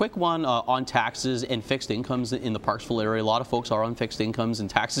a quick one on taxes and fixed incomes in the Parksville area. A lot of folks are on fixed incomes, and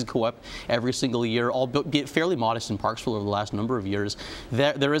taxes go up every single year, albeit fairly modest in Parksville over the last number of years.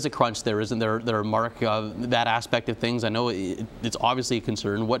 There is a crunch there, isn't there, Marc? That aspect of things, I know it's obviously a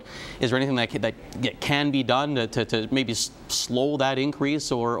concern. Is there anything that can be done to maybe slow that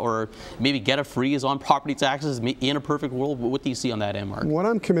increase, or maybe get a freeze on property taxes in a perfect world? What do you see on that end, Marc? What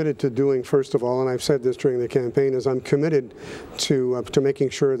I'm committed to doing, first of all, and I've said this during the campaign, is I'm committed to making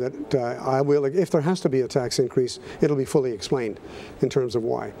sure that I will, if there has to be a tax increase, it'll be fully explained in terms of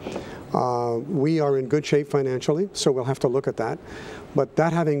why. We are in good shape financially, so we'll have to look at that. But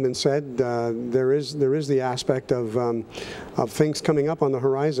that having been said, there is the aspect of things coming up on the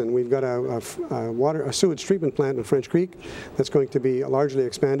horizon. We've got a sewage treatment plant in French Creek that's going to be largely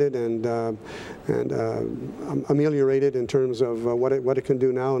expanded and ameliorated in terms of what it can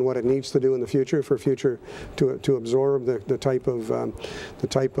do now and what it needs to do in the future to absorb the type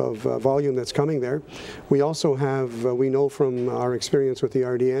of volume that's coming there. We also have we know from our experience with the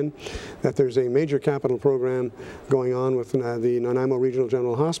RDN that there's a major capital program going on with the Nanaimo Regional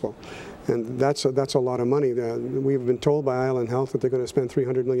General Hospital, and that's a lot of money. We've been told by Island Health that they're going to spend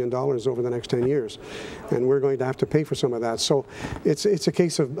 $300 million over the next 10 years, and we're going to have to pay for some of that. So it's a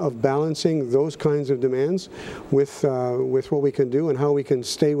case of balancing those kinds of demands with what we can do and how we can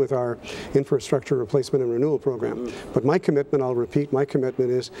stay with our infrastructure replacement and renewal program. But my commitment, I'll repeat, my commitment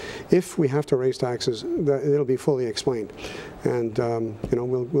is if we have to raise taxes, it'll be fully explained, and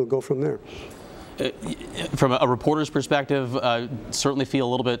we'll go from there. From a reporter's perspective, certainly feel a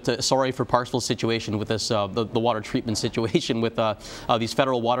little bit sorry for Parksville's situation with this, the water treatment situation with these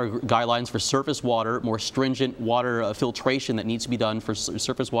federal water guidelines for surface water, more stringent water filtration that needs to be done for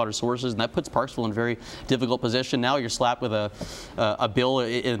surface water sources, and that puts Parksville in a very difficult position. Now you're slapped with a bill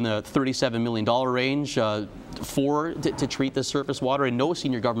in the $37 million range to treat this surface water, and no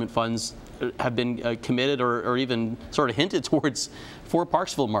senior government funds have been committed or even sort of hinted towards for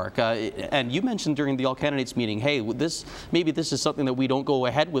Parksville, Marc. And you mentioned during the all candidates meeting, hey, maybe this is something that we don't go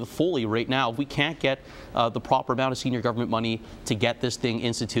ahead with fully right now. If we can't get the proper amount of senior government money to get this thing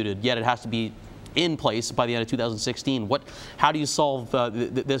instituted, yet it has to be in place by the end of 2016. How do you solve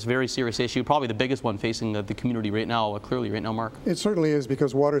this very serious issue, probably the biggest one facing the community right now, clearly right now, Marc? It certainly is,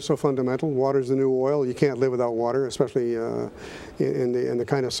 because water is so fundamental. Water is the new oil. You can't live without water, especially in the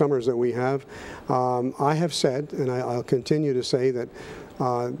kind of summers that we have. I have said, and I'll continue to say, that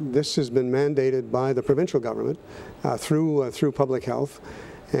this has been mandated by the provincial government through public health.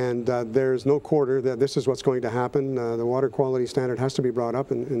 And there's no quarter that this is what's going to happen. The water quality standard has to be brought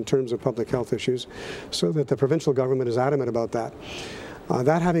up in terms of public health issues, so that the provincial government is adamant about that.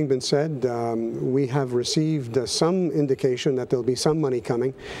 That having been said, we have received some indication that there'll be some money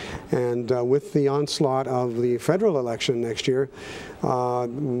coming, and with the onslaught of the federal election next year,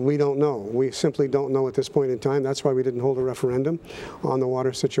 we don't know. We simply don't know at this point in time. That's why we didn't hold a referendum on the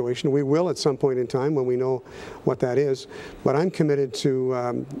water situation. We will at some point in time when we know what that is, but I'm committed to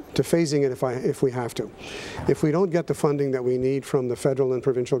phasing it if we have to. If we don't get the funding that we need from the federal and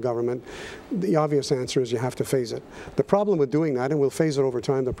provincial government, the obvious answer is you have to phase it. The problem with doing that, and we'll phase it over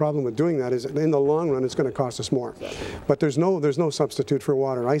time, the problem with doing that is in the long run it's going to cost us more. But there's no substitute for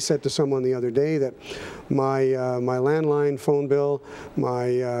water. I said to someone the other day that my landline phone bill, my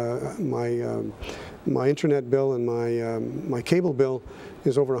internet bill, and my cable bill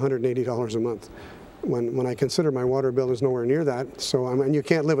is over $180 a month. When I consider my water bill is nowhere near that. So and you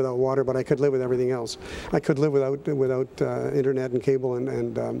can't live without water, but I could live with everything else. I could live without internet and cable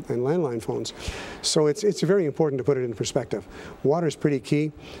and landline phones. So it's very important to put it in perspective. Water is pretty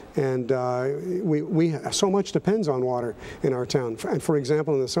key, and we so much depends on water in our town. And for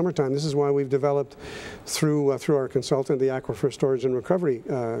example, in the summertime, this is why we've developed through our consultant the aquifer storage and recovery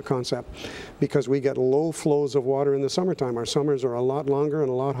concept, because we get low flows of water in the summertime. Our summers are a lot longer and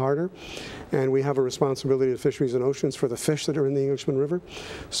a lot harder, and we have a responsibility to fisheries and oceans for the fish that are in the Englishman River.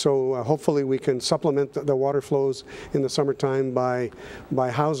 So hopefully we can supplement the water flows in the summertime by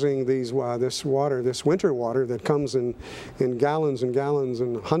housing this winter water that comes in gallons and gallons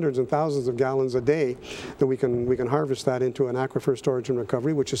and hundreds and thousands of gallons a day, that we can harvest that into an aquifer storage and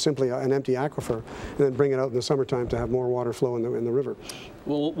recovery, which is simply an empty aquifer, and then bring it out in the summertime to have more water flow in the river.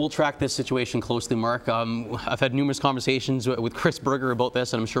 We'll track this situation closely, Marc. I've had numerous conversations with Chris Berger about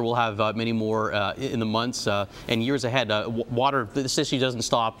this, and I'm sure we'll have many more in the months and years ahead. Water, this issue doesn't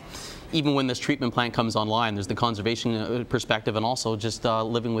stop even when this treatment plant comes online. There's the conservation perspective, and also just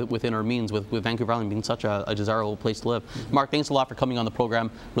living within our means, with Vancouver Island being such a desirable place to live. Marc, thanks a lot for coming on the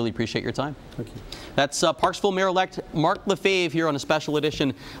program. Really appreciate your time. Thank you. That's Parksville Mayor-elect Marc Lefebvre here on a special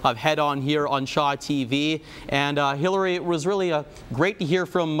edition of Head On here on Shaw TV. And Hilary, it was really great to hear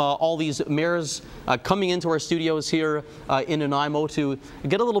from all these mayors coming into our studios here in Nanaimo to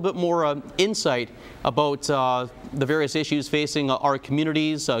get a little bit more insight about the various issues facing our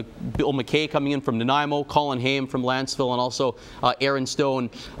communities. Bill McKay coming in from Nanaimo, Colin Haime from Lantzville, and also Aaron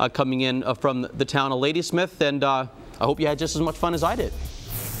Stone coming in from the town of Ladysmith. And I hope you had just as much fun as I did.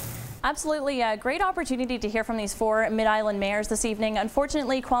 Absolutely, a great opportunity to hear from these 4 Mid-Island mayors this evening.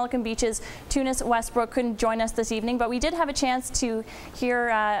 Unfortunately, Qualicum Beach's Teunis Westbroek couldn't join us this evening, but we did have a chance to hear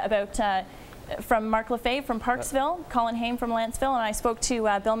from Marc Lefebvre from Parksville, Colin Haime from Lantzville, and I spoke to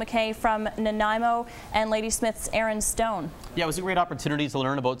Bill McKay from Nanaimo and Ladysmith's Aaron Stone. Yeah, it was a great opportunity to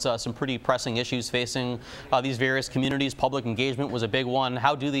learn about some pretty pressing issues facing these various communities. Public engagement was a big one.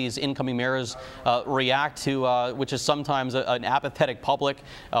 How do these incoming mayors react to, which is sometimes an apathetic public?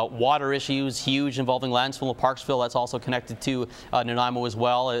 Water issues, huge, involving Lantzville and Parksville. That's also connected to Nanaimo as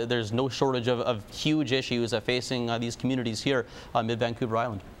well. There's no shortage of huge issues facing these communities here on mid-Vancouver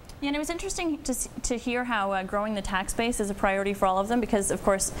Island. Yeah, and it was interesting to hear how growing the tax base is a priority for all of them, because, of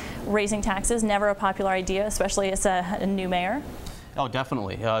course, raising taxes, never a popular idea, especially as a new mayor. Oh,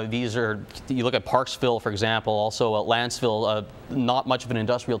 definitely. These are, you look at Parksville, for example, also Lantzville, not much of an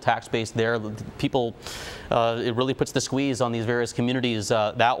industrial tax base there. People, it really puts the squeeze on these various communities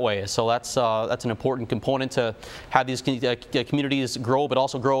that way. So that's an important component to have these communities grow, but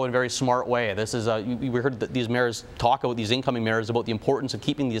also grow in a very smart way. This is, we heard that these mayors talk about, these incoming mayors, about the importance of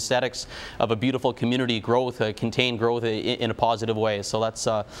keeping the aesthetics of a beautiful community growth, contained growth in a positive way. So that's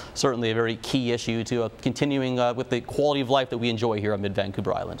certainly a very key issue to continuing with the quality of life that we enjoy here on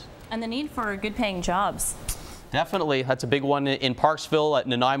mid-Vancouver Island. And the need for good-paying jobs. Definitely. That's a big one in Parksville, at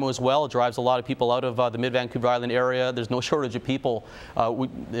Nanaimo as well. It drives a lot of people out of the mid-Vancouver Island area. There's no shortage of people.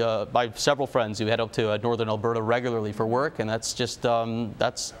 I have several friends who head up to northern Alberta regularly for work, and that's just,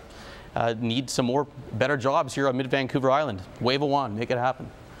 need some more better jobs here on mid-Vancouver Island. Wave a wand, make it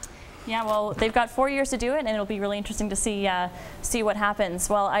happen. Yeah, well, they've got 4 years to do it, and it'll be really interesting to see what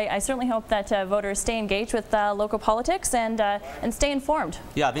happens. Well, I certainly hope that voters stay engaged with local politics and stay informed.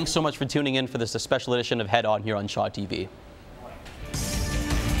 Yeah, thanks so much for tuning in for this special edition of Head On here on Shaw TV.